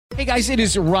Hey guys, it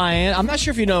is Ryan. I'm not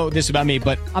sure if you know this about me,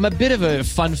 but I'm a bit of a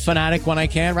fun fanatic when I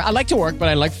can. I like to work, but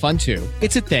I like fun too.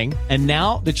 It's a thing. And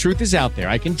now the truth is out there.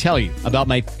 I can tell you about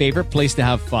my favorite place to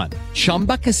have fun.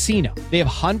 Chumba Casino. They have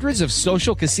hundreds of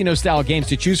social casino style games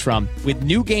to choose from with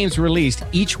new games released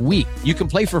each week. You can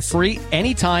play for free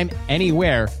anytime,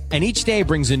 anywhere. And each day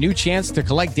brings a new chance to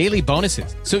collect daily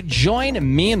bonuses. So join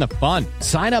me in the fun.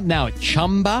 Sign up now at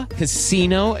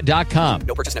ChumbaCasino.com.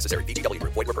 No purchase necessary. VGW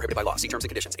Group. Void where prohibited by law. See terms and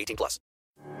conditions. 18+.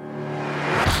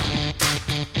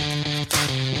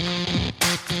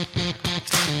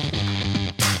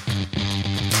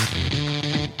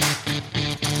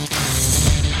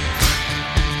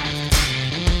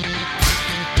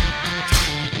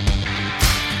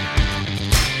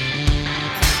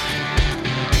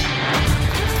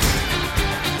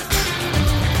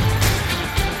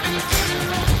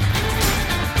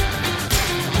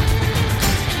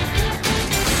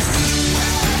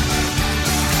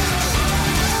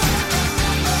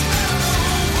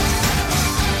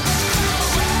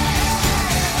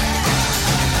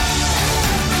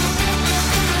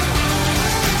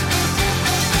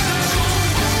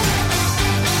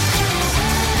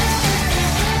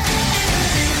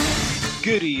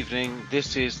 Good evening,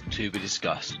 this is To Be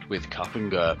Discussed with Cup and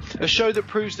Gur, a show that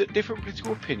proves that different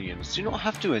political opinions do not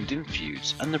have to end in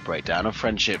feuds and the breakdown of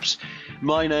friendships.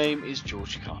 My name is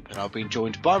George Cup and I've been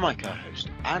joined by my co-host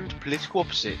and political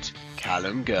opposite,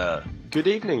 Callum Gur. Good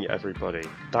evening, everybody.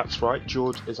 That's right,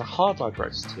 George is a hardline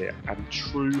Brexiteer and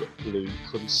true blue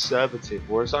conservative,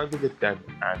 whereas I'm with Dem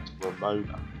and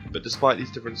Ramona. But despite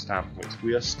these different standpoints,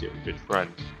 we are still good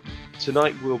friends.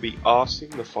 Tonight we'll be asking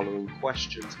the following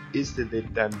questions. Is the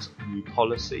Lib Dems' new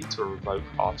policy to revoke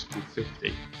Article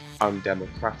 50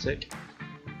 undemocratic?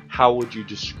 How would you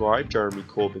describe Jeremy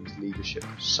Corbyn's leadership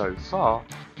so far?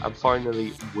 And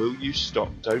finally, will you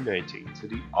stop donating to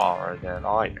the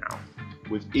RNLI now?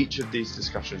 With each of these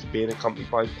discussions being accompanied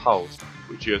by polls,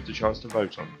 which you have the chance to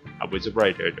vote on at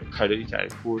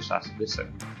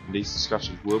wizardradio.co.uk/listen. And these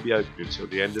discussions will be open until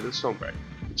the end of the song break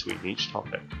between each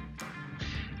topic.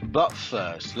 But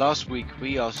first, last week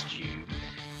we asked you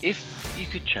if you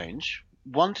could change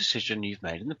one decision you've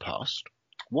made in the past,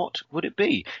 what would it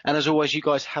be? And as always, you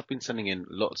guys have been sending in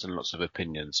lots and lots of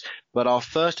opinions. But our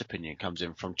first opinion comes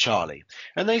in from Charlie.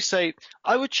 And they say,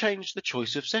 I would change the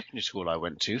choice of secondary school I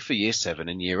went to for year 7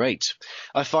 and year 8.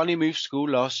 I finally moved school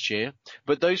last year,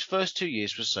 but those first 2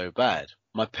 years were so bad.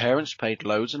 My parents paid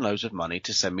loads and loads of money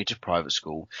to send me to private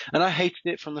school, and I hated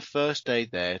it from the first day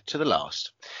there to the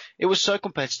last. It was so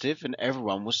competitive and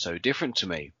everyone was so different to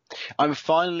me. I'm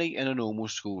finally in a normal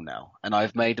school now, and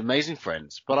I've made amazing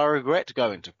friends, but I regret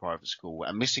going to private school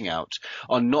and missing out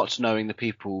on not knowing the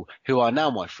people who are now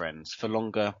my friends for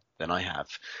longer than I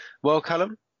have. Well,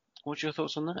 Callum, what's your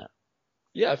thoughts on that?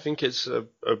 Yeah, I think it's a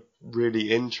really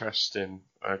interesting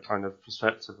kind of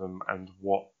perspective and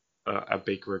what a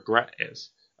big regret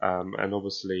is. And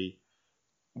obviously,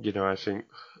 you know, I think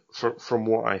from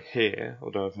what I hear,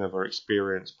 although I've never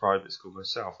experienced private school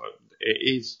myself, it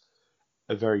is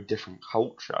a very different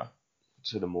culture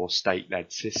to the more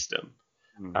state-led system.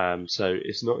 So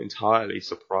it's not entirely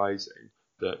surprising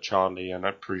that Charlie, and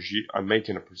I'm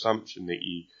making a presumption that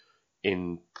you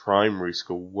in primary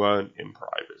school weren't in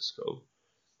private school.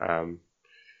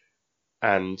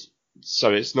 And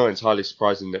so it's not entirely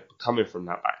surprising that coming from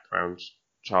that background,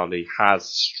 Charlie has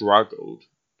struggled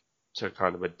to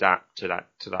kind of adapt to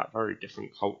that very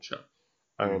different culture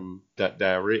that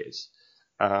there is.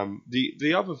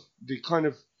 The kind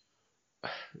of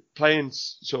playing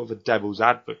sort of a devil's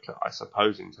advocate, I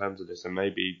suppose, in terms of this, and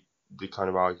maybe the kind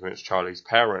of arguments Charlie's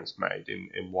parents made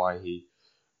in why he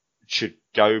should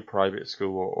go private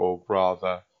school, or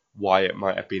rather why it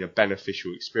might have been a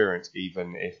beneficial experience,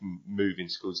 even if moving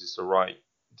schools is the right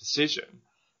decision.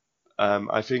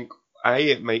 I think,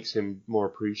 it makes him more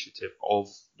appreciative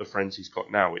of the friends he's got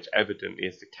now, which evidently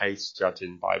is the case,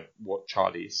 judging by what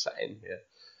Charlie is saying here.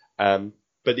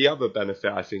 But the other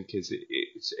benefit, I think, is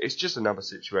it's just another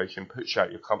situation, puts you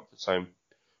out your comfort zone,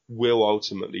 will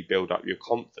ultimately build up your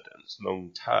confidence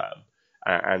long term.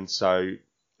 And so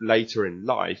later in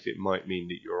life, it might mean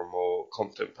that you're a more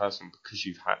confident person because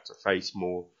you've had to face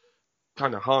more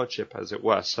kind of hardship, as it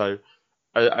were. So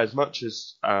as much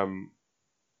as I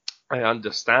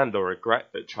understand or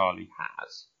regret that Charlie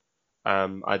has,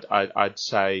 I'd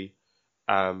say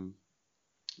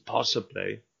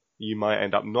possibly you might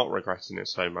end up not regretting it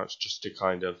so much, just to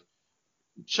kind of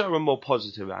show a more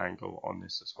positive angle on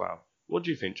this as well. What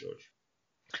do you think, George?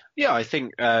 Yeah, I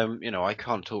think I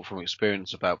can't talk from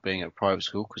experience about being at a private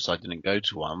school because I didn't go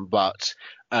to one, but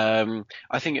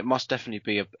I think it must definitely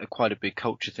be a quite a big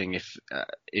culture thing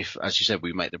if, as you said,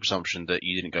 we make the presumption that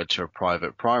you didn't go to a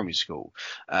private primary school.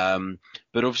 Um,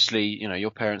 but obviously,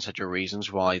 your parents had your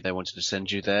reasons why they wanted to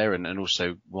send you there, and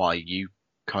also why you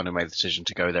kind of made the decision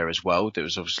to go there as well. There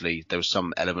was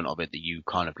some element of it that you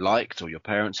kind of liked or your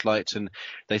parents liked, and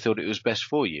they thought it was best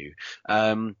for you.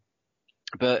 Um,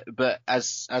 but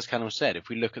as Callum said, if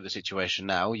we look at the situation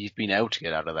now, you've been able to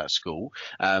get out of that school.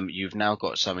 You've now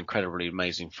got some incredibly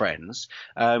amazing friends.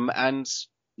 And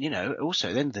also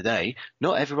at the end of the day,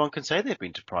 not everyone can say they've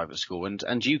been to private school,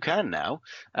 and you can now.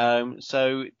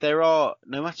 So there are,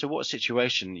 no matter what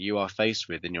situation you are faced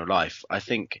with in your life, I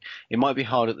think it might be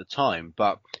hard at the time,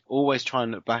 but always try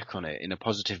and look back on it in a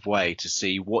positive way to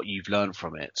see what you've learned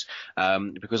from it.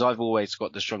 Because I've always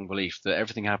got the strong belief that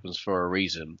everything happens for a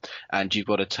reason, and you've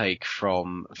got to take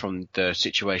from the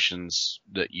situations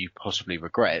that you possibly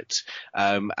regret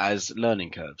as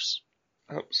learning curves.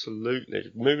 Absolutely.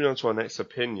 Moving on to our next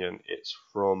opinion, it's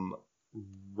from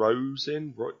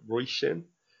Roisin.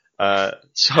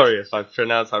 Sorry if I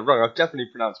pronounced that wrong. I've definitely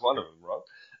pronounced one of them wrong.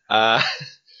 Uh,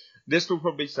 this will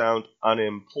probably sound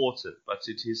unimportant, but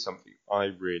it is something I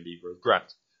really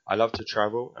regret. I love to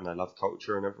travel and I love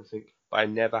culture and everything, but I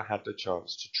never had the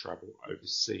chance to travel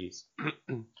overseas.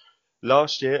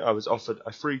 Last year, I was offered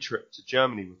a free trip to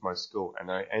Germany with my school,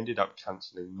 and I ended up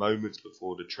cancelling moments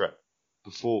before the trip,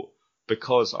 before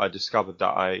because I discovered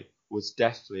that I was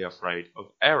deathly afraid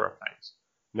of aeroplanes.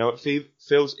 Now it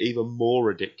feels even more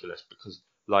ridiculous because,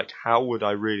 like, how would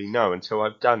I really know until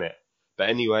I've done it? But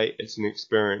anyway, it's an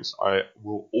experience I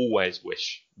will always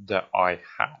wish that I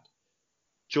had.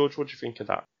 George, what do you think of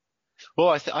that? Well,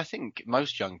 I think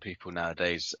most young people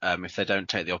nowadays, if they don't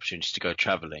take the opportunity to go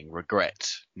travelling, regret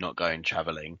not going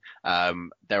travelling.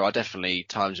 There are definitely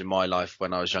times in my life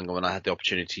when I was younger, when I had the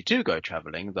opportunity to go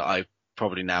travelling, that I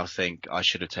probably now think I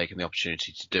should have taken the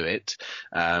opportunity to do it,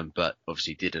 but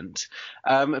obviously didn't.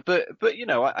 But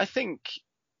I think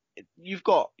you've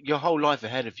got your whole life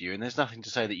ahead of you, and there's nothing to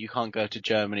say that you can't go to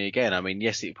Germany again. I mean,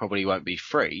 yes, it probably won't be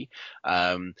free,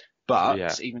 Yeah,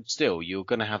 but even still, you're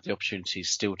going to have the opportunity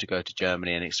still to go to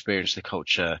Germany and experience the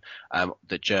culture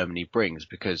that Germany brings.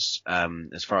 Because,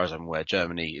 as far as I'm aware,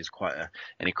 Germany is quite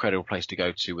an incredible place to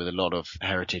go to with a lot of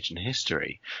heritage and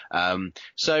history. And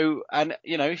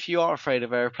if you are afraid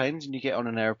of airplanes and you get on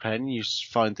an airplane, you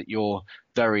find that you're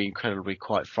very incredibly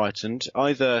quite frightened.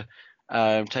 Either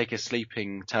take a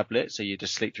sleeping tablet so you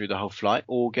just sleep through the whole flight,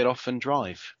 or get off and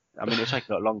drive. I mean, it'll take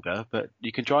a lot longer, but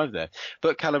you can drive there.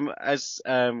 But Callum, as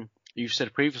you've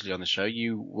said previously on the show,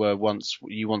 you once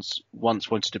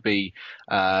wanted to be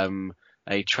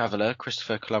a traveller.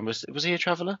 Christopher Columbus, was he a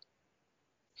traveller?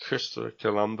 Christopher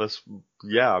Columbus.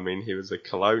 Yeah, I mean he was a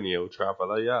colonial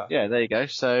traveller. Yeah. Yeah, there you go.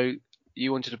 So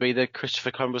you wanted to be the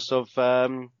Christopher Columbus of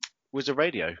Wizard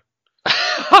Radio.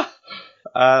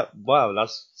 Well,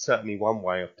 that's certainly one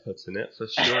way of putting it, for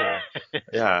sure.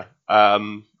 Yeah.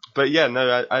 But yeah,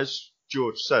 no, as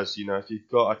George says, if you've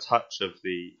got a touch of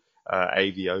the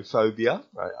aviophobia,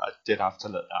 I did have to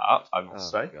look that up, I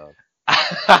must Oh say.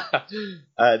 God.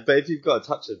 But if you've got a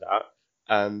touch of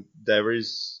that, there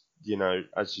is,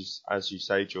 as you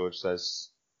say, George, there's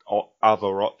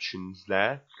other options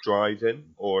there,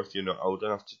 driving, or if you're not old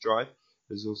enough to drive,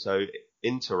 there's also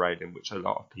interrailing, which a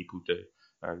lot of people do,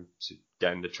 to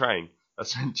get in the train,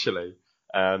 essentially.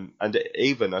 And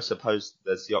even, I suppose,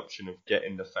 there's the option of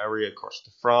getting the ferry across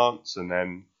to France and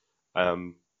then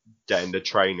getting the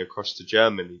train across to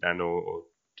Germany, then, or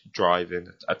driving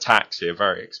a taxi, a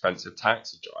very expensive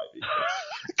taxi drive,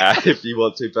 even, if you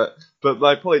want to. But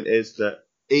my point is that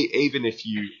even if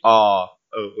you are,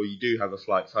 or you do have a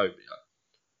flight phobia,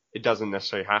 it doesn't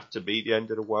necessarily have to be the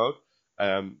end of the world.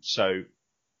 So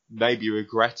maybe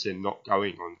regretting not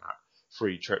going on that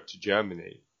free trip to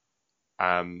Germany,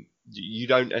 you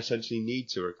don't essentially need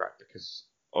to regret, because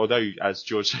although, as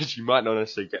George said, you might not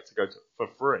necessarily get to go for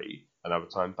free another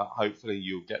time, but hopefully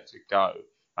you'll get to go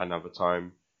another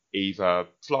time, either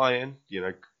flying,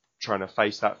 trying to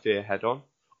face that fear head on,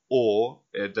 or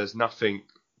there's nothing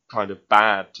kind of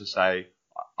bad to say,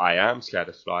 I am scared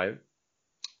of flying,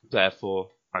 therefore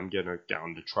I'm going to get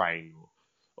on the train,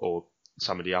 or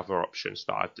some of the other options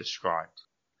that I've described.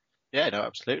 Yeah, no,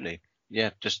 absolutely.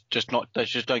 Yeah, just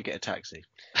don't get a taxi.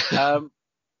 Um,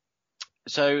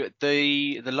 So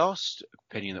the last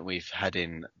opinion that we've had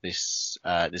in this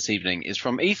evening is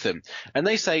from Ethan, and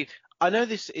they say, I know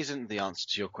this isn't the answer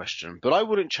to your question, but I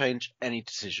wouldn't change any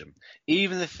decision,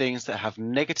 even the things that have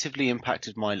negatively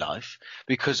impacted my life,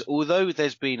 because although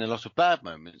there's been a lot of bad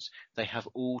moments, they have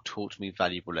all taught me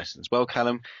valuable lessons. Well,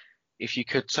 Callum, if you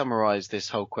could summarise this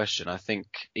whole question, I think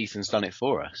Ethan's done it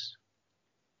for us.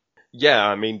 Yeah,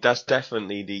 I mean, that's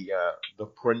definitely the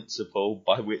principle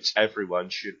by which everyone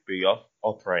should be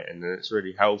operating, and it's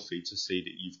really healthy to see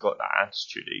that you've got that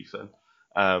attitude, Ethan.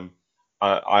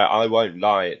 I won't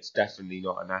lie, it's definitely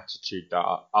not an attitude that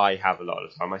I have a lot of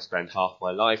the time. I spend half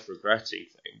my life regretting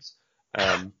things.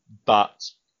 But,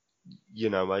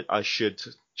 I should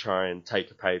try and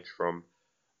take a page from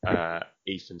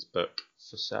Ethan's book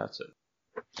for certain.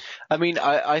 I mean,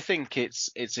 I think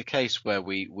it's a case where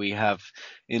we have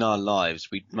in our lives,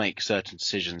 we make certain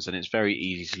decisions, and it's very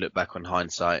easy to look back on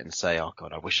hindsight and say, oh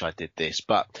God, I wish I did this.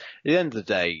 But at the end of the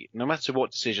day, no matter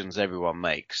what decisions everyone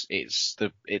makes, it's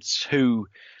who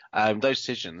those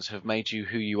decisions have made you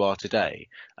who you are today.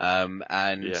 They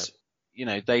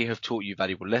have taught you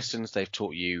valuable lessons. They've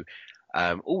taught you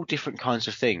all different kinds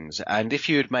of things. And if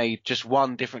you had made just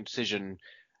one different decision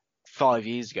 5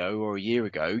 years ago or a year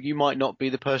ago, you might not be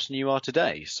the person you are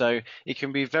today. So it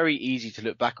can be very easy to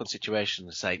look back on situations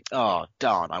and say, oh,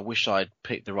 darn, I wish I'd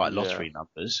picked the right lottery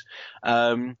numbers.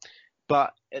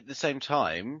 But at the same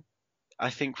time,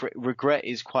 I think regret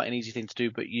is quite an easy thing to do,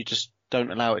 but you just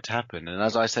don't allow it to happen. And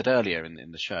as I said earlier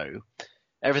in the show,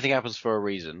 everything happens for a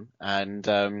reason.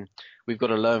 And we've got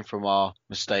to learn from our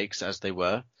mistakes as they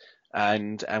were.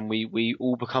 And we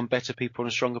all become better people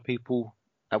and stronger people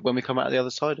when we come out the other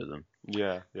side of them.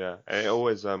 Yeah. It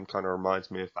always kind of reminds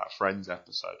me of that Friends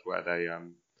episode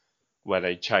where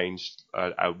they changed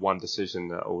one decision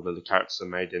that all of the characters have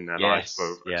made in their life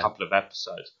for a couple of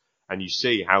episodes, and you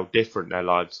see how different their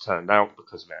lives turned out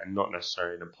because of it, and not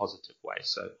necessarily in a positive way.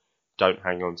 So don't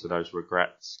hang on to those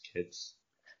regrets, kids.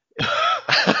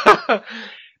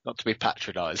 Not to be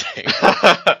patronising.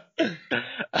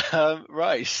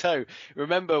 Right, so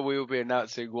remember we will be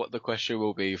announcing what the question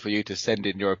will be for you to send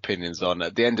in your opinions on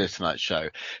at the end of tonight's show.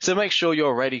 So make sure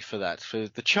you're ready for that, for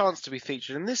the chance to be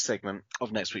featured in this segment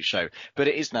of next week's show. But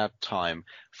it is now time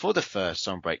for the first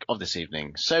song break of this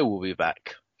evening, so we'll be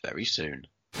back very soon.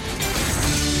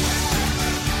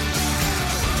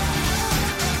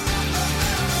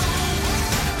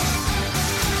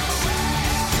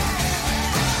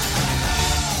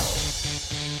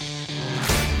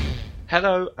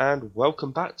 Hello and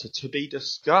welcome back to Be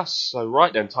Discussed. So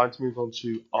right then, time to move on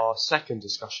to our second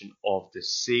discussion of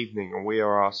this evening, and we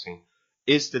are asking,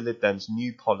 is the Lib Dems'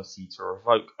 new policy to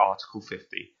revoke Article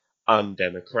 50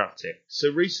 undemocratic?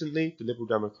 So recently, the Liberal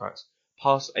Democrats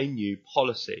passed a new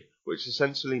policy, which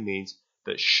essentially means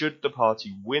that should the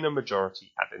party win a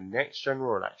majority at the next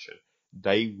general election,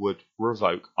 they would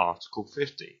revoke Article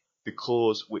 50, the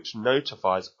clause which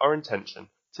notifies our intention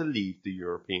to leave the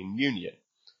European Union.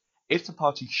 If the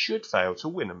party should fail to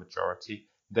win a majority,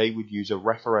 they would use a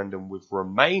referendum with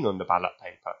Remain on the ballot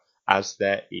paper as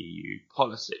their EU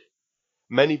policy.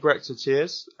 Many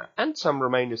Brexiteers, and some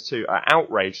Remainers too, are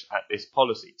outraged at this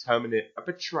policy, terming it a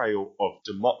betrayal of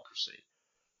democracy.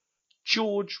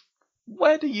 George,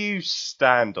 where do you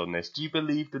stand on this? Do you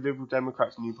believe the Liberal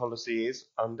Democrats' new policy is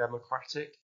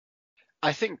undemocratic?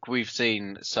 I think we've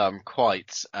seen some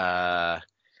quite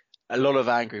a lot of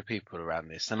angry people around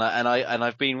this, and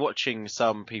I've been watching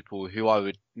some people who I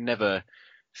would never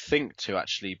think to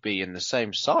actually be in the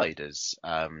same side as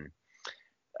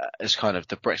kind of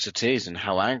the Brexiteers and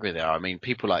how angry they are. I mean,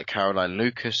 people like Caroline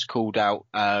Lucas called out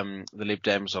the Lib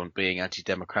Dems on being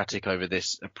anti-democratic over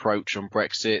this approach on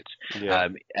Brexit. Yeah.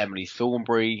 Emily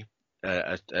Thornberry,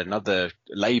 another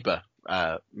Labour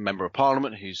member of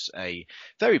Parliament who's a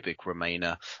very big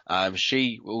Remainer,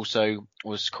 she also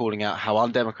was calling out how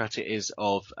undemocratic it is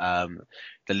of the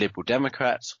Liberal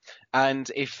Democrats. And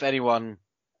if anyone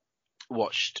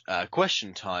watched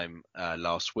Question Time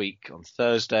last week on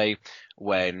Thursday,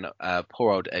 when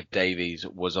poor old Ed Davies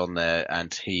was on there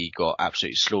and he got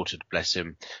absolutely slaughtered, bless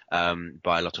him,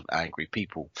 by a lot of angry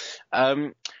people.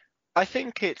 I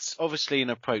think it's obviously an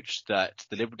approach that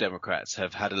the Liberal Democrats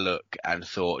have had a look and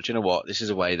thought, do you know what, this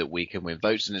is a way that we can win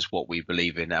votes and it's what we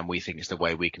believe in and we think it's the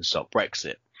way we can stop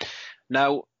Brexit.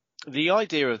 Now, the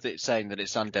idea of it saying that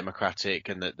it's undemocratic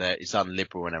and that it's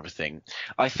unliberal and everything,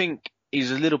 I think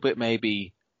is a little bit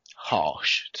maybe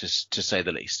harsh, to say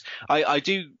the least. I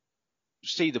do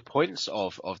see the points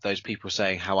of those people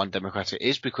saying how undemocratic it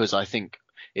is, because I think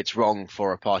it's wrong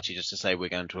for a party just to say we're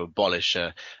going to abolish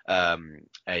a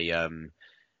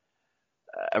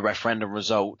referendum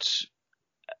result.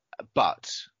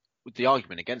 But the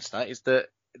argument against that is that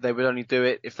they would only do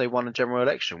it if they won a general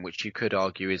election, which you could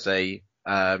argue is a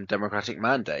democratic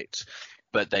mandate.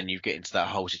 But then you get into that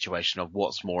whole situation of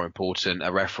what's more important,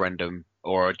 a referendum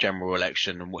or a general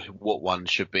election, and what one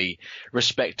should be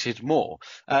respected more.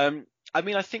 I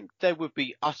mean, I think there would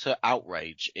be utter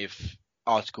outrage if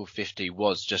Article 50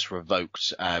 was just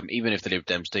revoked, even if the Lib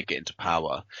Dems did get into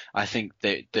power. I think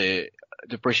that the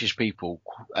British people,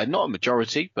 not a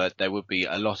majority, but there would be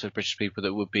a lot of British people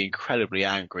that would be incredibly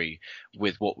angry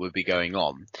with what would be going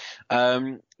on.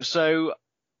 So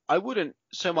I wouldn't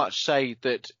so much say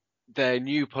that their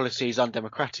new policy is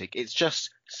undemocratic. It's just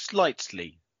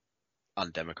slightly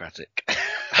undemocratic.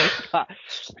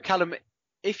 Callum,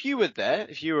 if you were there,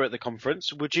 if you were at the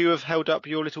conference, would you have held up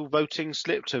your little voting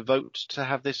slip to vote to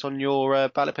have this on your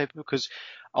ballot paper? Because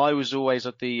I was always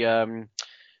of the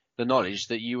knowledge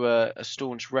that you were a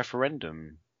staunch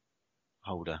referendum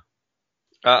holder.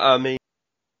 I mean,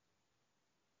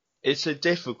 it's a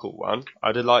difficult one.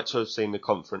 I'd have liked to have seen the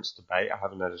conference debate. I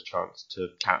haven't had a chance to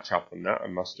catch up on that, I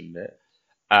must admit.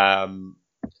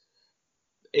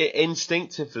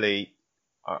 Instinctively,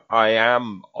 I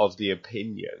am of the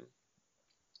opinion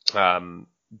that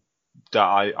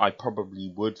I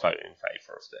probably would vote in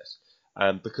favour of this.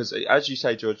 Because, as you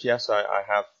say, George, yes, I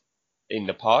have in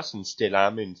the past and still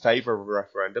am in favour of a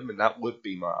referendum, and that would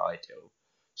be my ideal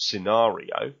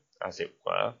scenario, as it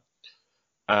were.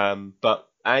 But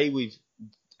we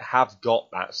have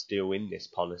got that still in this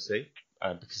policy,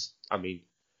 because, I mean,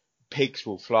 pigs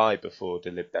will fly before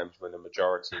the Lib Dems win a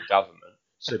majority in government.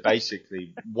 So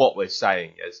basically, what we're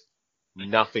saying is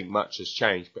nothing much has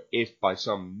changed. But if by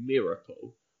some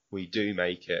miracle we do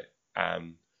make it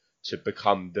to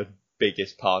become the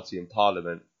biggest party in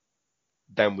Parliament,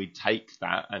 then we take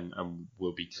that, and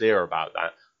we'll be clear about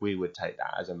that. We would take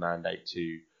that as a mandate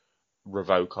to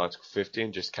revoke Article 50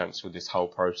 and just cancel this whole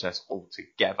process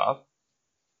altogether.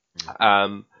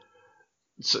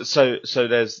 So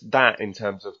there's that in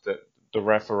terms of the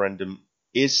referendum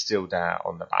is still there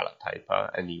on the ballot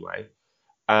paper anyway.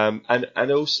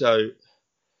 And also,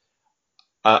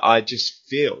 I just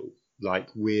feel like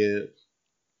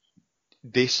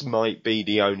this might be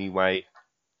the only way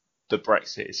the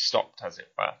Brexit is stopped, as it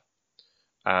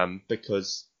were.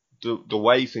 Because the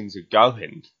way things are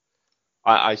going,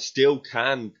 I still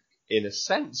can, in a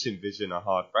sense, envision a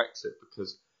hard Brexit,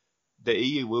 because the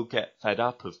EU will get fed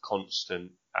up of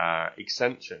constant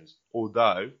extensions.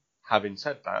 Although, having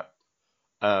said that,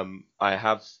 I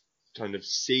have kind of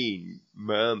seen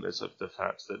murmurs of the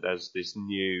fact that there's this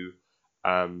new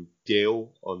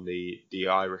deal on the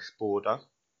Irish border,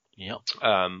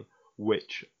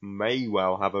 which may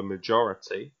well have a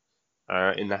majority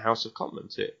in the House of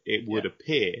Commons. It would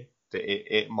appear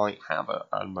that it might have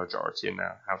a majority in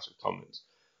the House of Commons.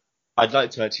 I'd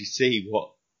like to actually see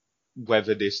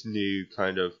whether this new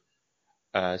kind of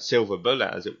silver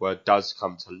bullet, as it were, does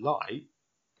come to light.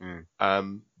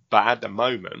 But at the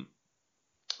moment,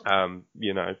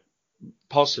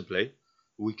 possibly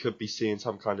we could be seeing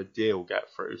some kind of deal get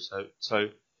through. So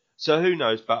who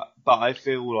knows? But I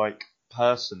feel like,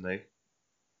 personally,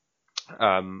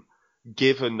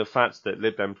 given the fact that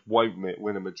Lib Dems won't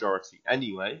win a majority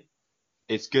anyway,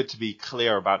 it's good to be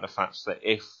clear about the fact that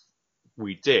if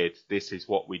we did, this is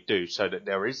what we do, so that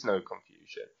there is no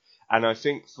confusion. And I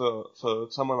think for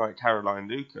someone like Caroline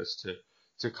Lucas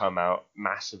to come out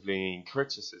massively in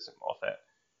criticism of it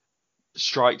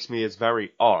strikes me as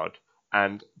very odd.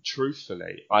 And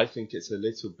truthfully, I think it's a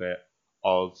little bit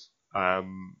of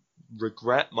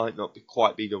regret, might not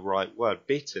quite be the right word,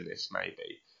 bitterness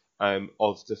maybe,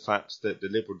 of the fact that the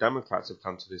Liberal Democrats have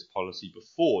come to this policy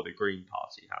before the Green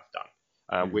Party have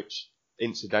done, which,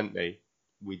 incidentally,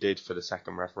 we did for the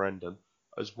second referendum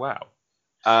as well.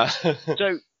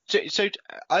 So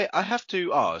I have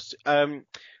to ask,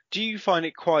 do you find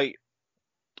it quite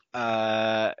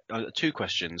two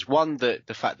questions? One, that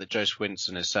the fact that Jo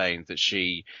Swinson is saying that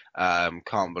she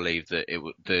can't believe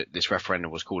that this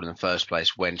referendum was called in the first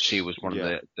place, when she was one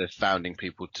of the founding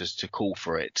people to call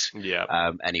for it.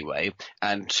 Anyway,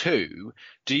 and two,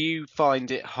 do you find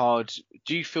it hard?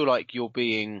 Do you feel like you're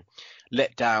being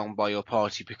let down by your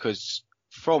party? Because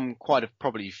from quite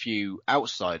probably few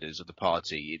outsiders of the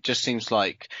party, it just seems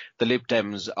like the Lib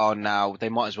Dems are now, they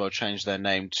might as well change their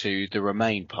name to the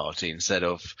Remain Party instead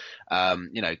of,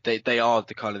 they are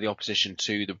the kind of the opposition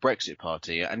to the Brexit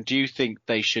Party. And do you think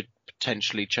they should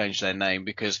potentially change their name?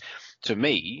 Because to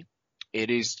me, it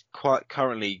is quite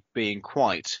currently being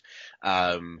quite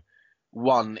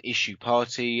one issue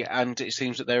party, and it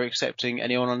seems that they're accepting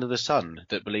anyone under the sun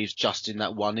that believes just in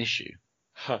that one issue.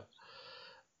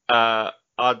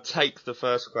 I'd take the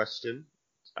first question.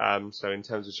 So in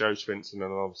terms of Jo Swinson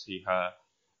and obviously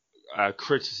her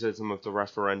criticism of the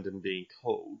referendum being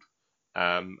called,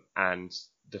 and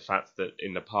the fact that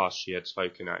in the past she had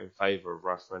spoken out in favour of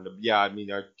referendum. Yeah, I mean,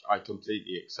 I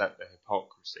completely accept the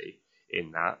hypocrisy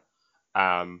in that.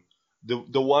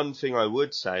 The one thing I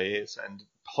would say is, and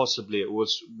possibly it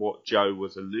was what Joe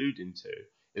was alluding to,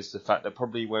 is the fact that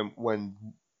probably when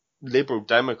Liberal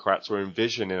Democrats were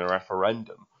envisioning a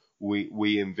referendum,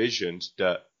 we envisioned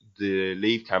that the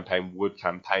Leave campaign would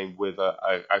campaign with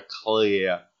a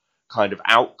clear kind of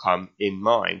outcome in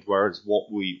mind, whereas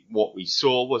what we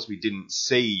saw was we didn't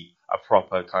see a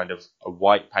proper kind of a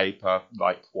white paper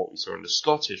like what we saw in the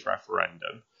Scottish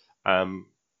referendum,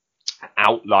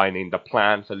 outlining the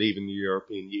plan for leaving the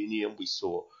European Union. We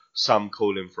saw some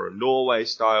calling for a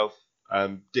Norway-style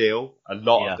deal. A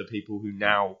lot of the people who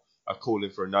now are calling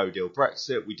for a no-deal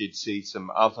Brexit. We did see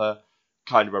some other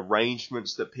kind of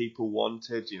arrangements that people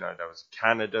wanted. You know, there was a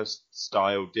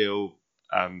Canada-style deal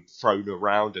thrown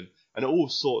around, and all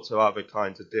sorts of other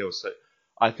kinds of deals. So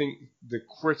I think the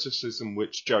criticism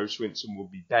which Joe Swinson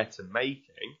would be better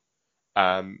making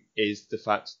is the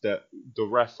fact that the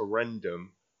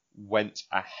referendum went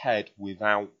ahead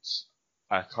without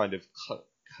a kind of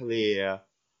clear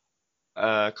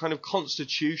kind of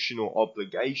constitutional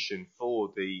obligation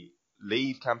for the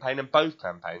Leave campaign and both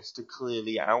campaigns to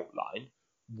clearly outline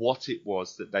what it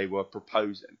was that they were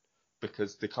proposing,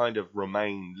 because the kind of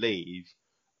Remain Leave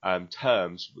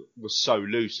terms were so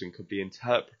loose and could be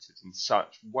interpreted in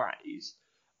such ways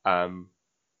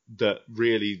that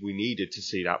really we needed to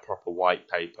see that proper white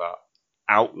paper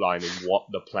outlining what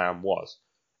the plan was.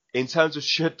 In terms of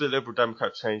should the Liberal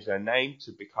Democrats change their name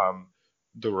to become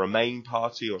the Remain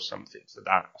Party or something to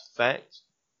that effect,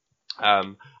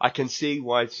 I can see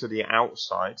why to the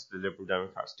outside the Liberal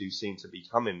Democrats do seem to be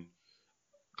coming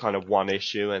kind of one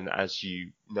issue. And as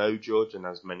you know, George, and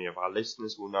as many of our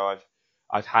listeners will know,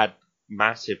 I've had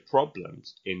massive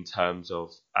problems in terms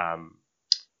of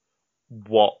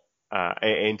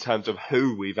in terms of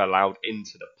who we've allowed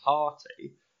into the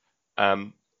party,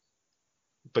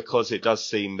 because it does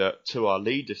seem that to our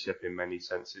leadership in many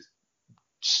senses,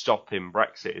 stopping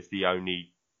Brexit is the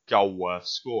only goal worth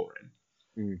scoring.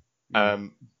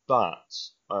 But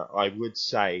I would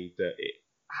say that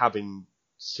having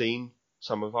seen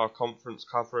some of our conference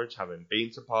coverage, having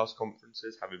been to past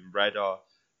conferences, having read our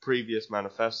previous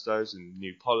manifestos and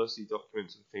new policy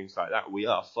documents and things like that, we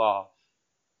are far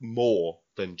more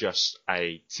than just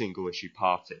a single issue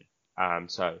party.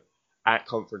 So at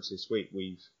conference this week,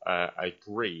 we've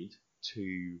agreed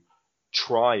to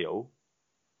trial,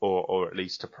 or at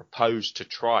least to propose to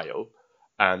trial,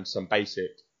 some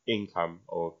basic income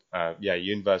or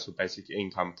universal basic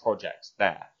income projects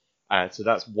there. So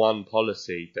that's one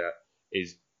policy that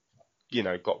is,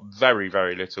 got very,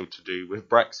 very little to do with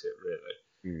Brexit, really.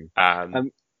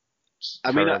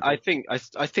 I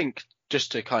think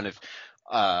just to kind of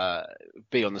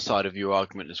be on the side of your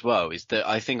argument as well, is that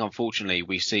I think unfortunately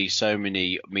we see so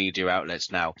many media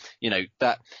outlets now,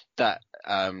 that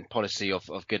policy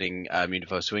of getting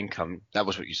universal income, that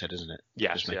was what you said, isn't it?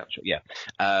 Yes, yeah.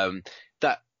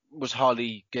 That was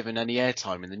hardly given any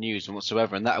airtime in the news and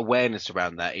whatsoever, and that awareness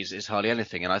around that is hardly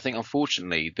anything. And I think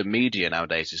unfortunately the media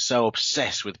nowadays is so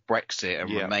obsessed with Brexit and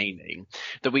remaining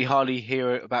that we hardly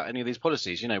hear about any of these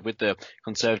policies. With the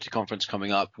Conservative conference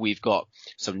coming up, we've got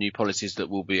some new policies that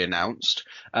will be announced,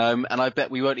 and I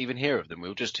bet we won't even hear of them.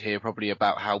 We'll just hear probably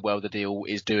about how well the deal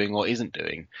is doing or isn't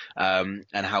doing, and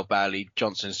how badly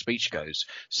Johnson's speech goes.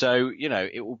 So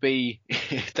it will be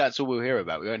that's all we'll hear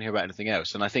about. We won't hear about anything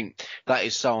else. And I think that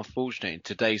is so unfortunate in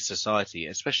today's society,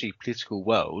 especially political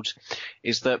world,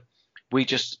 is that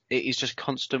it is just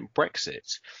constant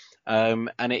Brexit, and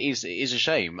it is a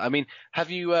shame. I mean, have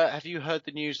you heard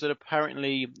the news that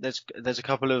apparently there's a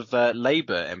couple of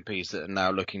Labour MPs that are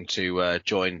now looking to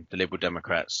join the Liberal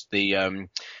Democrats?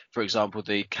 For example,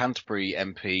 the Canterbury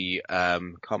MP,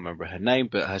 can't remember her name,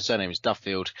 but her surname is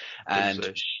Duffield,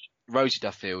 and Rosie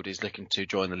Duffield is looking to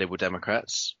join the Liberal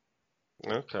Democrats.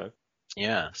 Okay.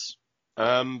 Yes.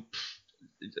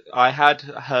 I had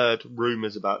heard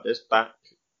rumours about this back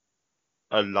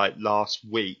like last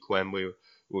week when we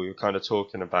were kind of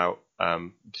talking about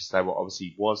because there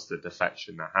obviously was the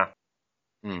defection that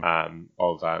happened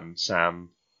of Sam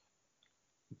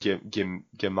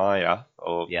Gimaya,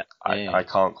 or I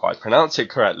can't quite pronounce it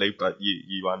correctly, but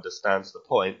you understand the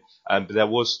point. But there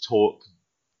was talk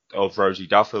of Rosie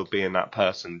Duffield being that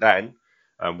person then,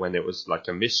 when it was like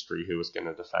a mystery who was going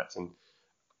to defect. And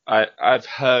I've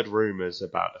heard rumours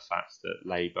about the fact that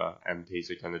Labour MPs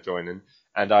are going to join,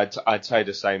 and I'd say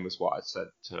the same as what I said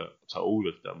to all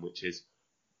of them, which is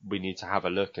we need to have a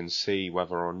look and see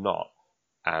whether or not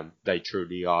they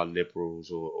truly are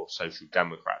liberals or social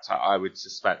democrats. I would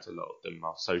suspect a lot of them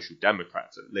are social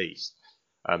democrats at least,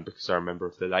 because they're a member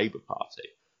of the Labour Party.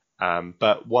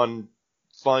 But one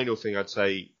final thing I'd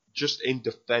say, just in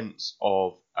defence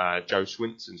of Joe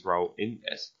Swinson's role in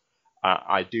this,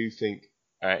 I do think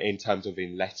in terms of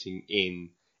in letting in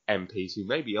MPs who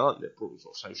maybe aren't liberals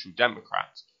or social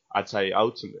democrats, I'd say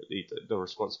ultimately the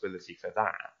responsibility for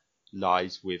that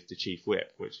lies with the chief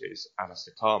whip, which is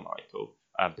Alistair Carmichael,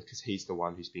 because he's the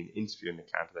one who's been interviewing the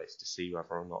candidates to see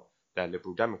whether or not they're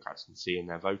Liberal Democrats and seeing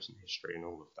their voting history and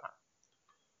all of that.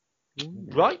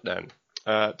 Right then,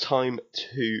 time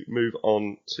to move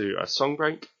on to a song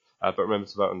break. But remember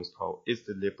to vote on this poll. Is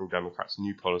the Liberal Democrats'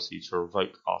 new policy to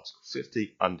revoke Article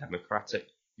 50 undemocratic?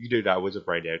 You can do that at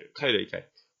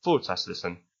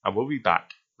wizardradio.co.uk/listen, and we'll be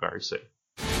back very soon.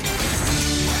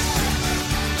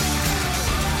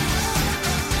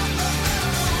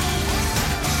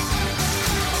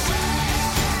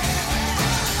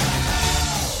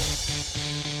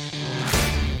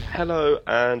 Hello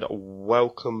and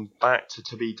welcome back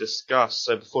to Be Discussed.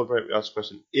 So before the break, we asked the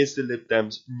question, is the Lib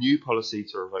Dems' new policy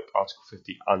to revoke Article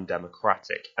 50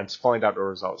 undemocratic? And to find out the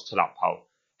results to that poll,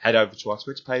 head over to our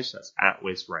Twitter page, that's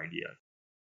 @WizRadio.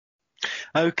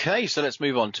 Okay, so let's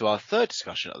move on to our third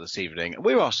discussion of this evening.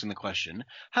 We're asking the question,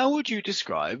 how would you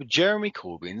describe Jeremy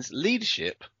Corbyn's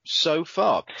leadership so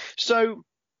far? So,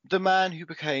 the man who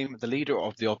became the leader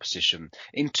of the opposition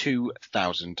in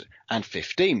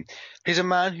 2015. He's a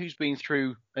man who's been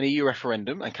through an EU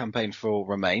referendum and campaigned for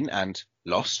Remain and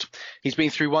lost. He's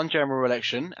been through one general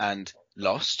election and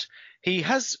lost. He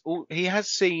has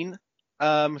seen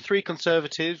 3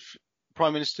 Conservative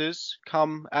prime ministers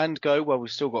come and go. Well, we've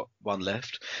still got one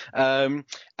left. And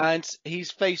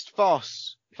he's faced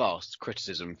vast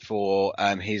criticism for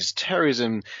his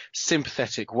terrorism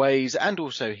sympathetic ways and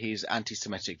also his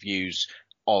anti-Semitic views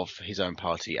of his own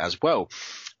party as well.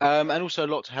 And also a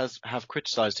lot have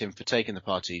criticised him for taking the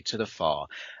party to the far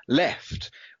left.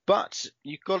 But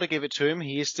you've got to give it to him.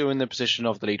 He is still in the position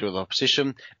of the leader of the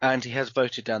opposition, and he has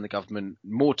voted down the government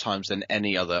more times than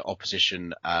any other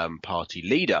opposition party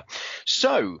leader.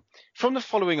 So, from the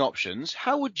following options,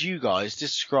 how would you guys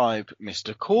describe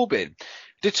Mr. Corbyn?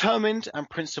 Determined and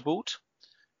principled,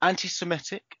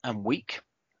 anti-Semitic and weak,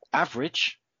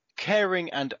 average,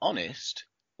 caring and honest,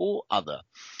 or other?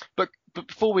 But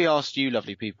before we ask you,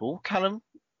 lovely people, Callum,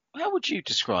 how would you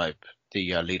describe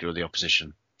the leader of the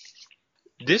opposition?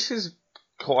 This is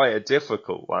quite a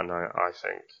difficult one, I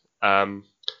think,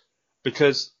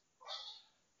 because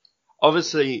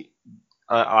obviously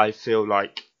I feel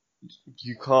like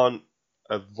you can't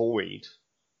avoid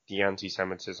the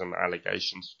anti-Semitism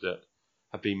allegations that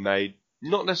have been made,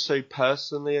 not necessarily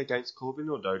personally against Corbyn,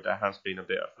 although there has been a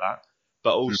bit of that,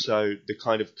 but also the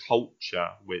kind of culture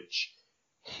which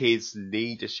his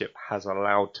leadership has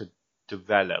allowed to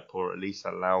develop, or at least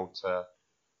allowed to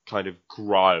kind of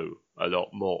grow a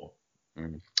lot more.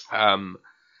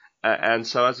 And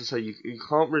so, as I say, you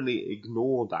can't really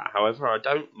ignore that. However, I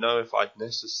don't know if I'd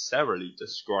necessarily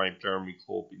describe Jeremy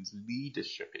Corbyn's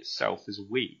leadership itself as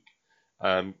weak.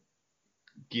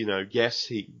 Yes,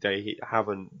 they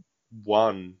haven't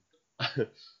won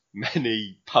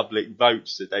many public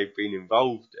votes that they've been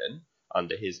involved in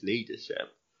under his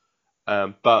leadership.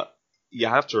 But you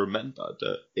have to remember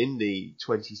that in the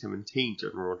 2017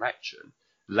 general election,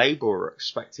 Labour were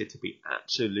expected to be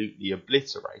absolutely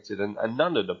obliterated, and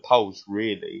none of the polls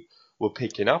really were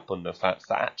picking up on the fact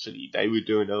that actually they were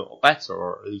doing a lot better,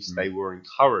 or at least they were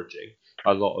encouraging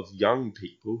a lot of young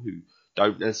people who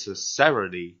don't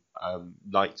necessarily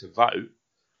like to vote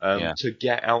to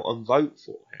get out and vote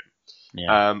for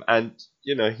him. And,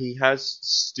 he has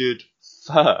stood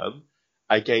firm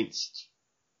against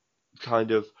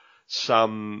kind of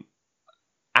some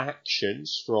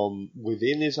actions from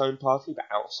within his own party, but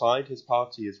outside his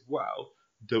party as well,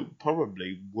 that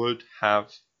probably would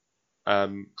have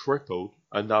crippled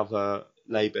another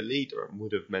Labour leader and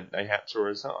would have meant they had to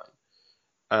resign.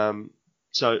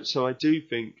 So I do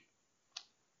think,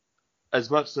 as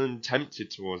much as I'm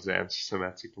tempted towards the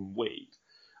anti-Semitic and weak,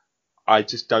 I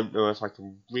just don't know if I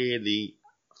can really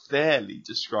fairly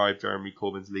describe Jeremy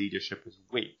Corbyn's leadership as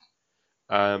weak.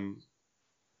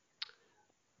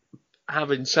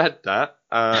 Having said that,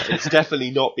 it's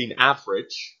definitely not been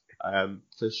average,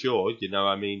 for sure.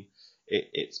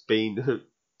 It's been,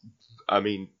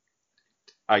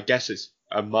 I guess it's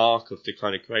a mark of the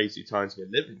kind of crazy times we're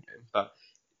living in, but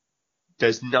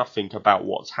there's nothing about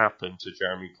what's happened to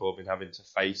Jeremy Corbyn having to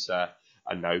face a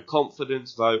no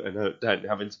confidence vote and then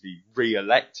having to be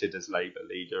re-elected as Labour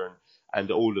leader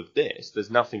and all of this. There's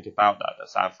nothing about that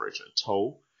that's average at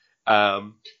all.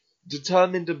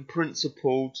 determined and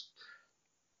principled.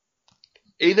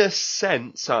 In a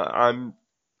sense, I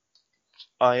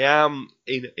am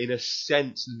in a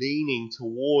sense leaning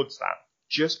towards that,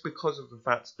 just because of the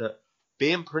fact that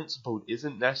being principled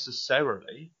isn't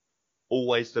necessarily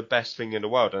always the best thing in the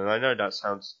world. And I know that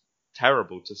sounds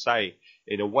terrible to say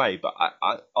in a way, but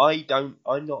I'm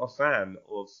not a fan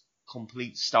of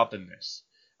complete stubbornness,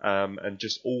 and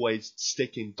just always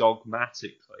sticking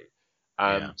dogmatically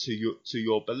to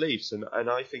your beliefs. And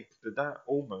I think that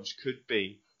almost could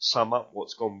be sum up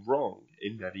what's gone wrong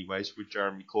in many ways with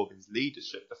Jeremy Corbyn's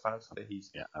leadership. The fact that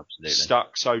he's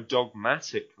stuck so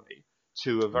dogmatically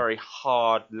to a very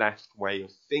hard left way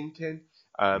of thinking.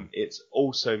 It's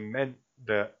also meant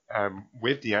that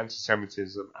with the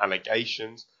anti-Semitism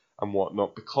allegations and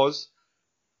whatnot, because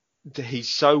he's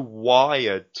so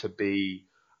wired to be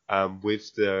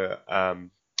with the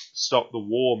Stop the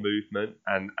War movement,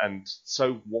 and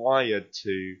so wired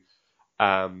to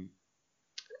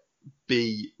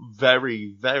be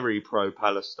very, very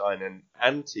pro-Palestine and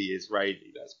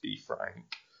anti-Israeli, let's be frank.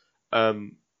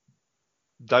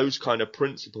 Those kind of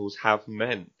principles have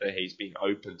meant that he's been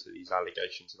open to these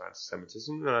allegations of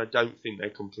anti-Semitism, and I don't think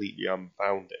they're completely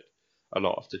unfounded a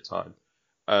lot of the time.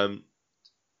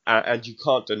 And you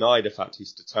can't deny the fact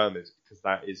he's determined, because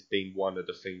that has been one of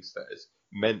the things that has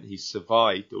meant he's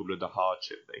survived all of the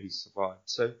hardship that he's survived.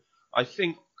 So I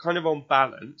think, kind of on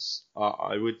balance,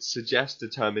 I would suggest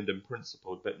determined and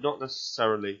principled, but not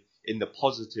necessarily in the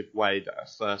positive way that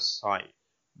at first sight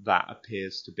that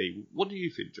appears to be. What do you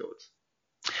think, George?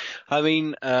 I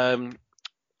mean,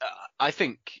 I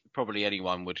think probably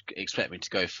anyone would expect me to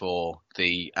go for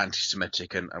the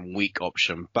anti-Semitic and weak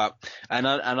option, but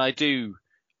I do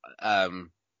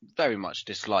very much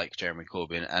dislike Jeremy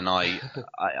Corbyn, and I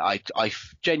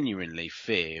genuinely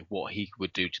fear what he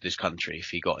would do to this country if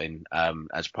he got in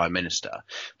as Prime Minister.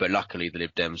 But luckily, the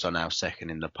Lib Dems are now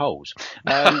second in the polls.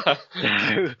 But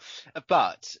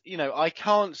I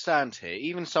can't stand here,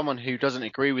 even someone who doesn't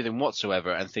agree with him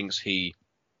whatsoever and thinks he's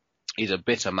a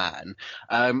bitter man.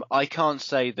 I can't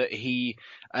say that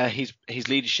his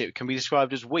leadership can be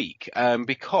described as weak,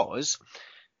 because,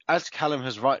 as Callum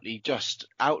has rightly just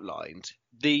outlined,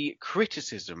 the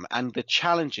criticism and the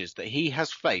challenges that he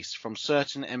has faced from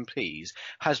certain MPs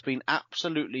has been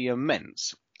absolutely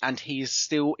immense. And he is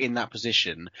still in that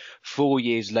position 4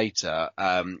 years later,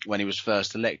 when he was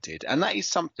first elected. And that is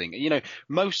something,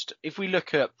 if we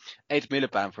look at Ed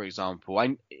Miliband, for example,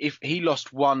 if he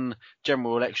lost one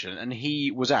general election and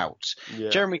he was out,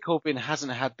 Jeremy Corbyn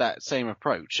hasn't had that same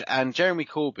approach. And Jeremy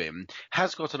Corbyn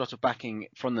has got a lot of backing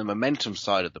from the momentum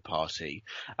side of the party.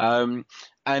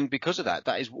 And because of that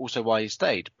is also why he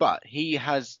stayed. But he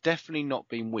has definitely not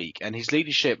been weak. And his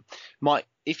leadership might,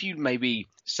 if you maybe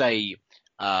say,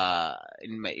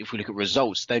 if we look at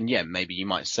results, then maybe you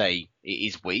might say it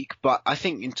is weak. But I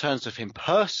think in terms of him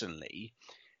personally,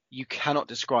 you cannot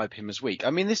describe him as weak. I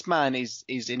mean, this man is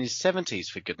in his 70s,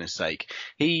 for goodness sake.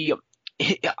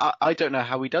 I don't know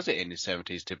how he does it in his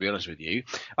 70s, to be honest with you.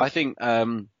 I think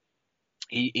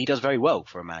he does very well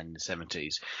for a man in his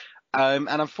 70s. And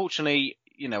unfortunately,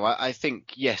 I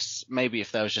think, yes, maybe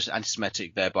if there was just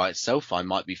anti-Semitic there by itself, I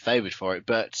might be favoured for it.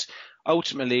 But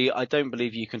ultimately, I don't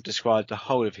believe you can describe the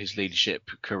whole of his leadership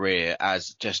career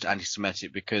as just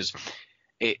anti-Semitic, because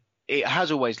it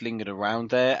has always lingered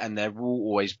around there, and there will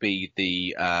always be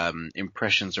the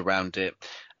impressions around it,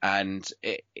 and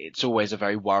it's always a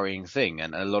very worrying thing.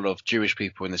 And a lot of Jewish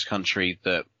people in this country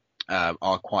that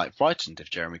are quite frightened if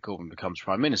Jeremy Corbyn becomes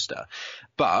Prime Minister.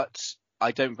 But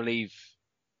I don't believe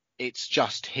it's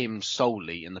just him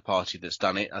solely in the party that's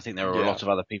done it. I think there are a lot of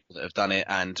other people that have done it.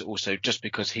 And also, just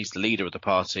because he's the leader of the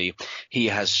party, he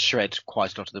has shred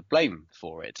quite a lot of the blame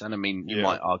for it. And I mean, you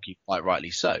might argue quite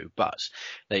rightly so, but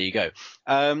there you go.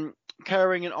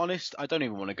 Caring and honest, I don't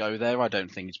even want to go there. I don't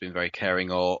think he's been very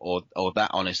caring or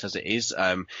that honest as it is.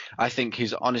 I think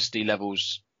his honesty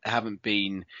levels haven't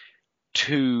been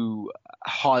too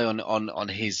high on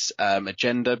his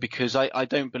agenda, because I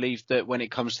don't believe that when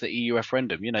it comes to the EU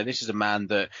referendum, this is a man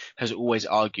that has always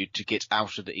argued to get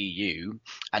out of the EU,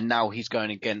 and now he's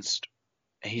going against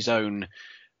his own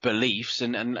beliefs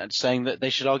and saying that they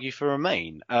should argue for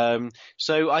Remain.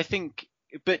 So I think,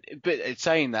 but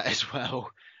saying that as well,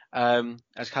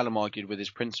 as Callum argued with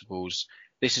his principles,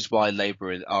 this is why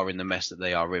Labour are in the mess that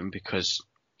they are in, because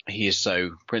he is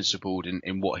so principled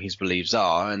in what his beliefs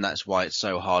are, and that's why it's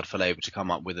so hard for Labour to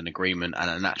come up with an agreement and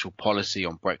an actual policy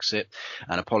on Brexit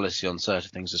and a policy on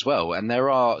certain things as well. And there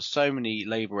are so many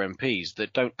Labour MPs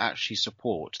that don't actually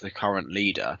support the current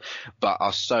leader, but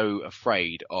are so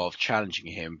afraid of challenging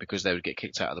him because they would get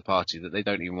kicked out of the party that they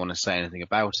don't even want to say anything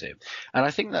about it. And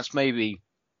I think that's maybe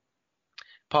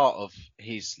part of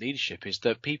his leadership, is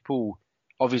that people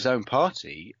of his own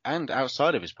party and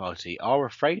outside of his party are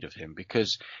afraid of him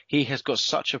because he has got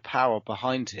such a power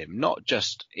behind him, not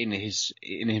just in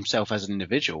himself as an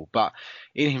individual, but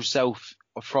in himself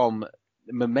from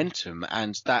momentum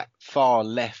and that far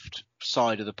left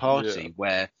side of the party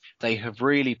where they have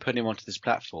really put him onto this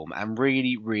platform and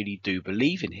really, really do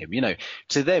believe in him. You know,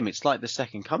 to them, it's like the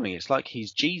second coming. It's like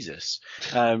he's Jesus,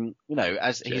 you know,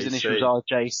 as JC. His initials are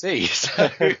JC.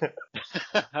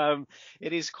 So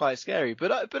it is quite scary.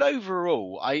 But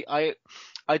overall, I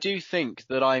do think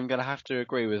that I'm going to have to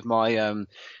agree with my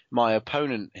my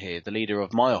opponent here, the leader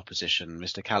of my opposition,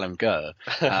 Mr. Callum Gurr,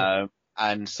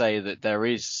 and say that there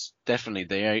is definitely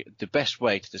the best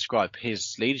way to describe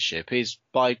his leadership is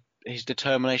by his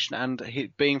determination and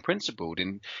being principled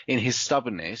in his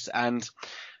stubbornness. And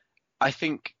I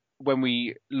think when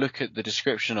we look at the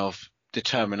description of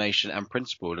determination and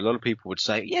principle, a lot of people would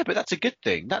say, yeah, but that's a good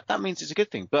thing. That means it's a good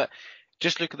thing. But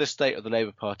just look at the state of the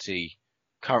Labour Party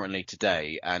currently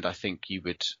today, and I think you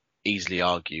would easily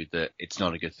argue that it's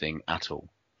not a good thing at all.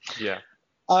 Yeah.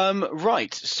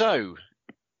 Right. So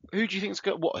who do you think's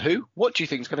got what? What do you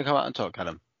think is going to come out on top,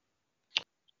 Callum?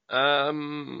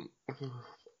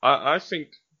 I think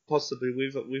possibly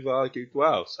we've argued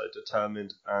well. So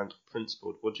determined and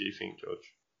principled. What do you think,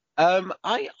 George? I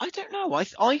don't know. I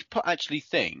actually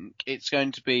think it's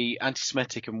going to be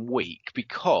anti-Semitic and weak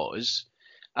because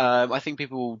I think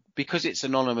because it's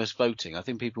anonymous voting, I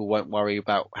think people won't worry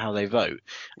about how they vote.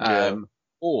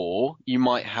 Or you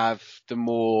might have the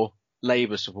more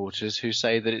Labour supporters who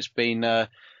say that it's been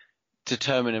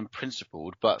determined and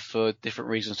principled, but for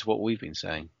different reasons to what we've been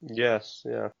saying. Yes,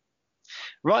 yeah.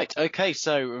 Right, okay,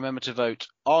 so remember to vote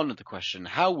on the question,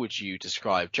 how would you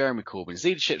describe Jeremy Corbyn's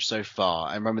leadership so far?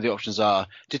 And remember the options are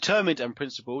determined and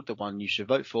principled, the one you should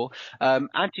vote for,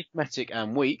 anti-Semitic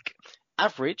and weak,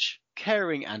 average,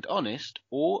 caring and honest,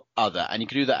 or other. And you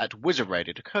can do that at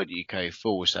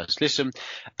wizardradio.co.uk/listen,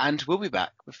 and we'll be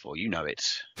back before you know it.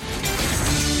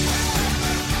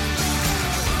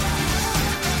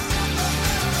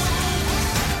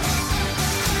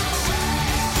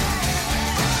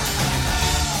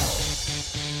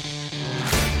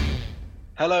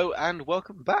 Hello and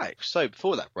welcome back. So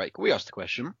before that break, we asked the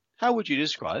question, how would you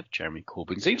describe Jeremy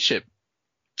Corbyn's leadership?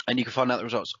 And you can find out the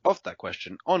results of that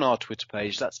question on our Twitter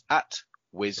page. That's at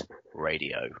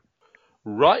WizRadio.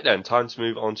 Right then, time to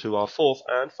move on to our fourth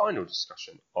and final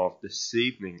discussion of this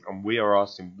evening. And we are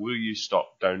asking, will you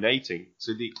stop donating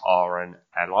to the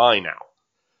RNLI now?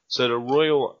 So the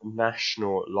Royal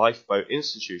National Lifeboat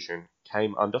Institution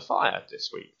came under fire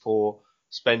this week for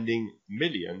spending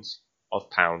millions of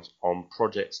pounds on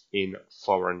projects in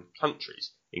foreign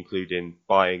countries, including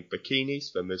buying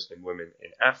bikinis for Muslim women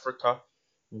in Africa,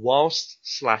 whilst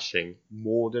slashing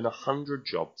more than 100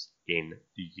 jobs in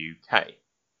the UK.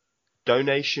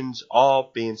 Donations are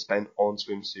being spent on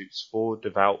swimsuits for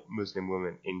devout Muslim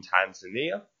women in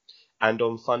Tanzania and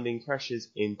on funding crashes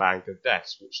in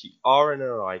Bangladesh, which the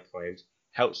RNLI claims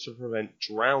helps to prevent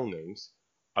drownings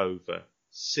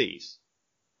overseas.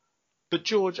 But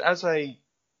George, as a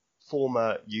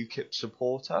former UKIP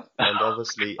supporter and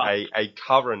obviously a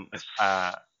current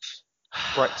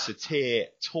Brexiteer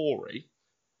Tory,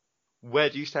 where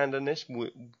do you stand on this?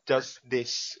 Does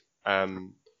this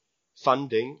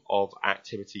funding of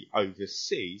activity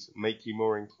overseas make you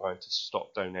more inclined to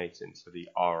stop donating to the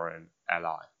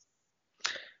RNLI?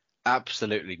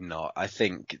 Absolutely not. I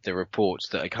think the reports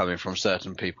that are coming from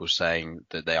certain people saying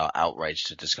that they are outraged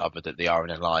to discover that the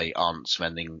RNLI aren't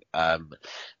spending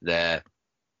their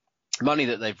money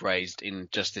that they've raised in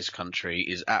just this country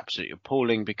is absolutely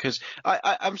appalling, because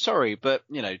I'm sorry, but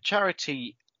you know,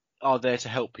 charity are there to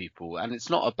help people, and it's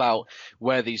not about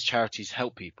where these charities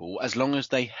help people as long as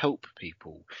they help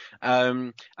people.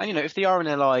 And you know, if the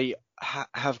RNLI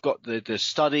have got the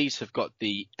studies, have got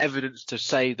the evidence to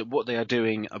say that what they are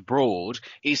doing abroad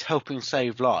is helping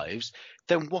save lives,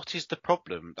 then what is the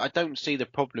problem? I don't see the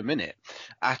problem in it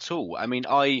at all. I mean,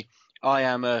 I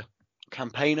am a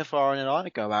campaigner for RNLI. I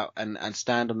go out and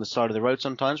stand on the side of the road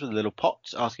sometimes with a little pot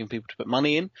asking people to put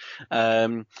money in.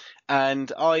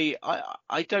 And I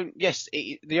don't, yes,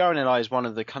 the RNLI is one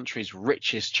of the country's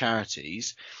richest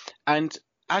charities. And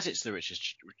as it's the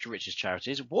richest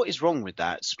charities, what is wrong with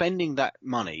that? Spending that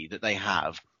money that they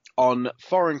have on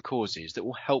foreign causes that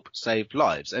will help save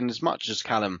lives. And as much as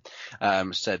Callum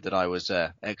said that I was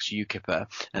ex-UKIPper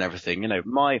and everything,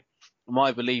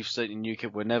 my beliefs in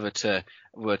UKIP were never to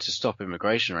stop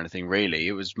immigration or anything, really.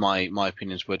 It was my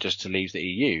opinions were just to leave the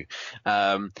EU.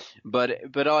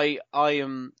 But I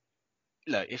am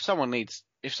look, if someone needs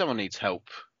help,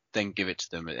 then give it to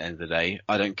them at the end of the day.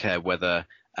 I don't care whether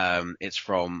it's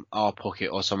from our pocket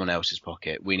or someone else's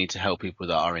pocket. We need to help people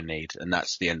that are in need, and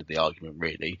that's the end of the argument,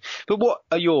 really. But what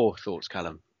are your thoughts,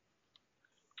 Callum?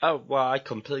 Oh, well, I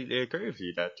completely agree with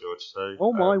you there, George. So,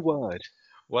 oh my word.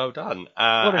 Well done.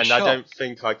 And I don't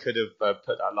think I could have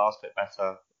put that last bit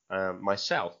better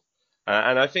myself.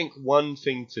 And I think one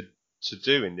thing to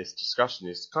do in this discussion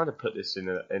is to kind of put this in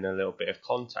a little bit of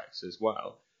context as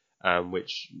well,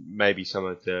 which maybe some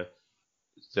of the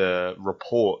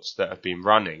reports that have been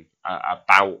running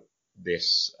about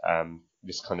this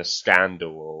kind of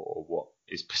scandal or what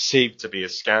is perceived to be a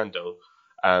scandal,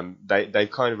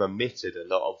 they've kind of omitted a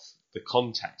lot of the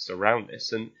context around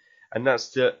this, and that's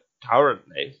that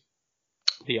currently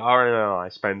the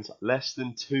RNLI spends less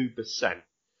than 2%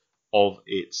 of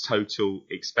its total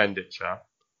expenditure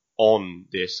on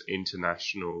this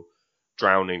international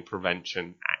drowning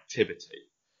prevention activity.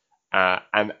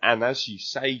 And as you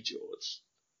say, George,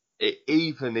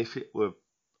 even if it were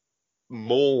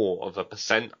more of a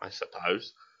percent, I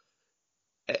suppose,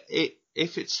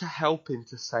 if it's helping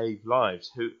to save lives,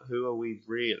 who are we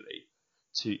really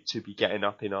to be getting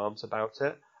up in arms about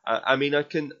it? I mean, I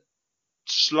can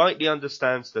slightly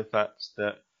understand the fact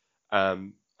that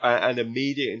an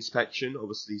immediate inspection,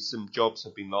 obviously some jobs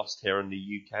have been lost here in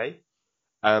the UK,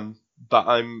 but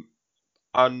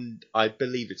I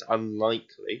believe it's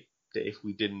unlikely that if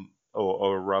we didn't,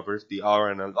 or rather if the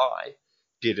RNLI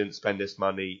didn't spend this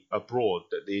money abroad,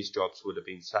 that these jobs would have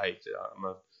been saved.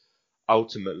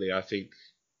 Ultimately, I think,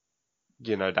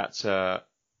 that's a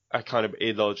kind of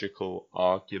illogical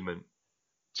argument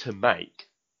to make.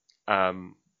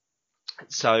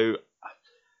 So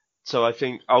I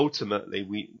think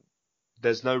ultimately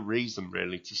there's no reason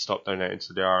really to stop donating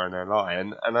to the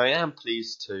RNLI, and I am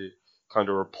pleased to kind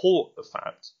of report the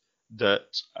fact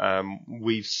that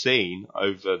we've seen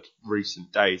over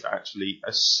recent days actually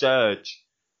a surge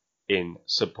in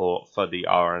support for the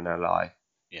RNLI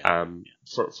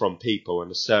from people,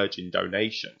 and a surge in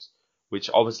donations, which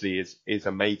obviously is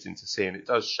amazing to see, and it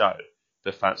does show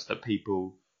the fact that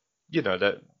people,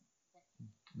 that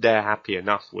they're happy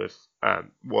enough with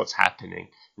what's happening,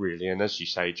 really. And as you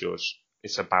say, George,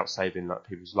 it's about saving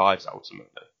people's lives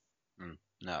ultimately.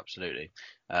 No, absolutely.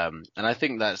 And I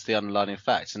think that's the underlying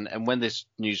fact. And when this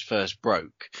news first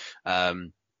broke,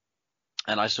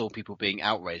 and I saw people being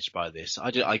outraged by this,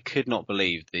 I could not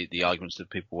believe the arguments that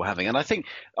people were having. And I think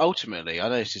ultimately, I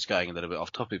know this is going a little bit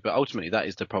off topic, but ultimately that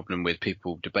is the problem with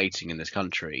people debating in this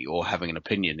country or having an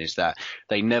opinion, is that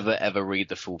they never ever read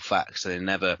the full facts.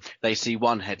 They see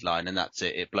one headline and that's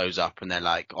it. It blows up and they're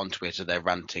like on Twitter, they're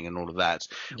ranting and all of that.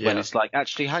 Yeah. When it's like,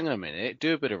 actually, hang on a minute,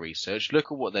 do a bit of research, look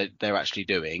at what they're actually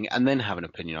doing, and then have an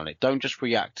opinion on it. Don't just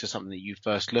react to something that you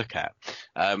first look at.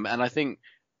 And I think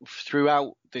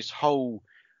throughout this whole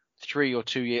 3 or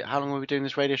 2 years, how long were we doing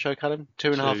this radio show, Callum?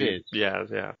 2.5 years.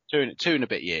 Yeah. Two and a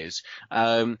bit years.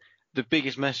 The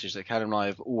biggest message that Callum and I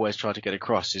have always tried to get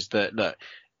across is that, look,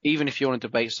 even if you want to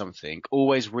debate something,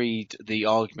 always read the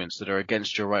arguments that are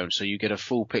against your own, so you get a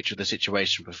full picture of the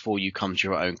situation before you come to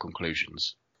your own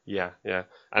conclusions. Yeah.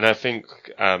 And I think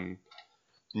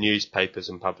newspapers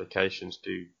and publications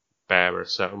do bear a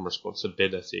certain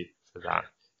responsibility for that.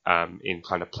 In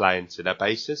kind of playing to their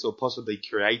basis, or possibly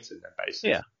creating their basis.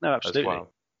 Yeah, no, absolutely. As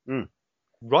well.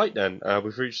 Right then,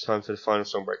 we've reached time for the final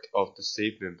song break of this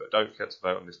evening, but don't forget to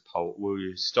vote on this poll. Will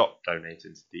you stop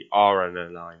donating to the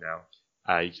RNLI now?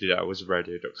 You can do that at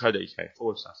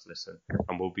wizardradio.co.uk/listen,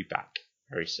 and we'll be back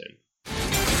very soon.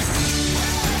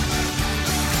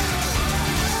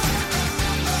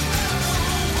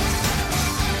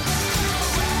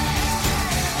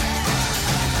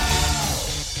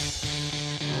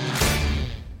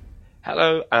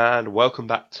 Hello and welcome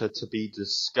back to Be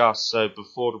Discussed. So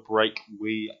before the break,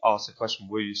 we asked the question,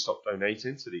 will you stop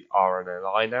donating to the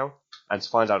RNLI now? And to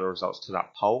find out the results to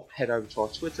that poll, head over to our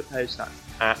Twitter page, that's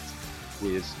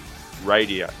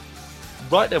 @WizRadio.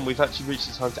 Right then, we've actually reached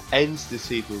the time to end this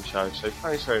evening's show, so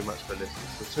thanks very much for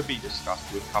listening to Be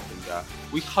Discussed with Cup and Girl.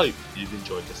 We hope you've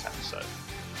enjoyed this episode.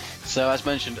 So as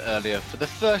mentioned earlier, for the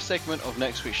first segment of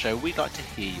next week's show, we'd like to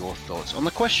hear your thoughts on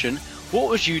the question, what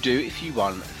would you do if you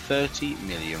won £30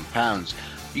 million?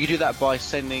 You can do that by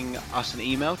sending us an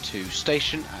email to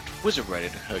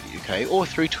station@wizardradio.co.uk or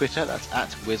through Twitter, that's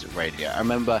 @wizardradio. And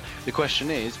remember, the question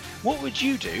is, what would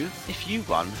you do if you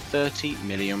won £30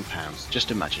 million?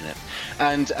 Just imagine it.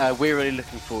 And we're really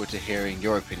looking forward to hearing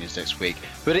your opinions next week.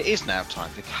 But it is now time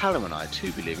for Callum and I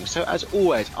to be leaving. So as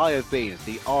always, I have been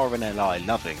the RNLI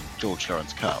loving George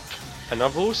Lawrence Cup. And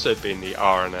I've also been the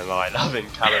RNLI loving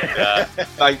Callum.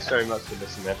 Thanks very much for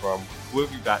listening, everyone. We'll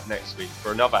be back next week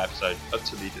for another episode of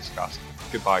To Be Discussed.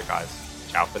 Goodbye, guys.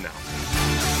 Ciao for now.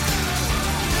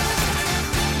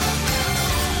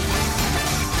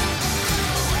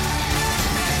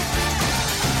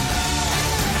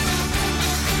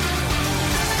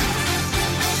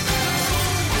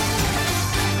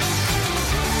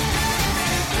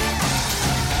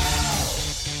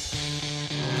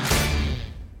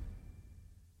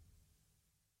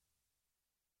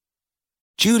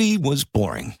 Judy was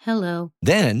boring. Hello.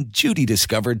 Then Judy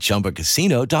discovered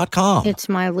ChumbaCasino.com. It's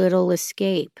my little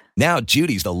escape. Now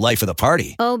Judy's the life of the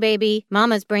party. Oh, baby,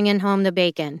 mama's bringing home the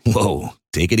bacon. Whoa,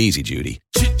 take it easy, Judy.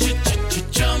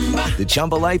 The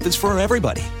Chumba life is for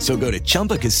everybody. So go to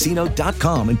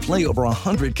ChumbaCasino.com and play over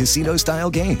 100 casino-style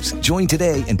games. Join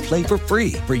today and play for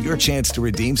free for your chance to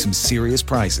redeem some serious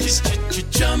prizes.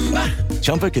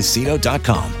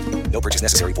 ChumbaCasino.com. No purchase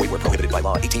necessary. Void where prohibited by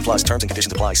law. 18+ terms and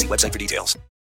conditions apply. See website for details.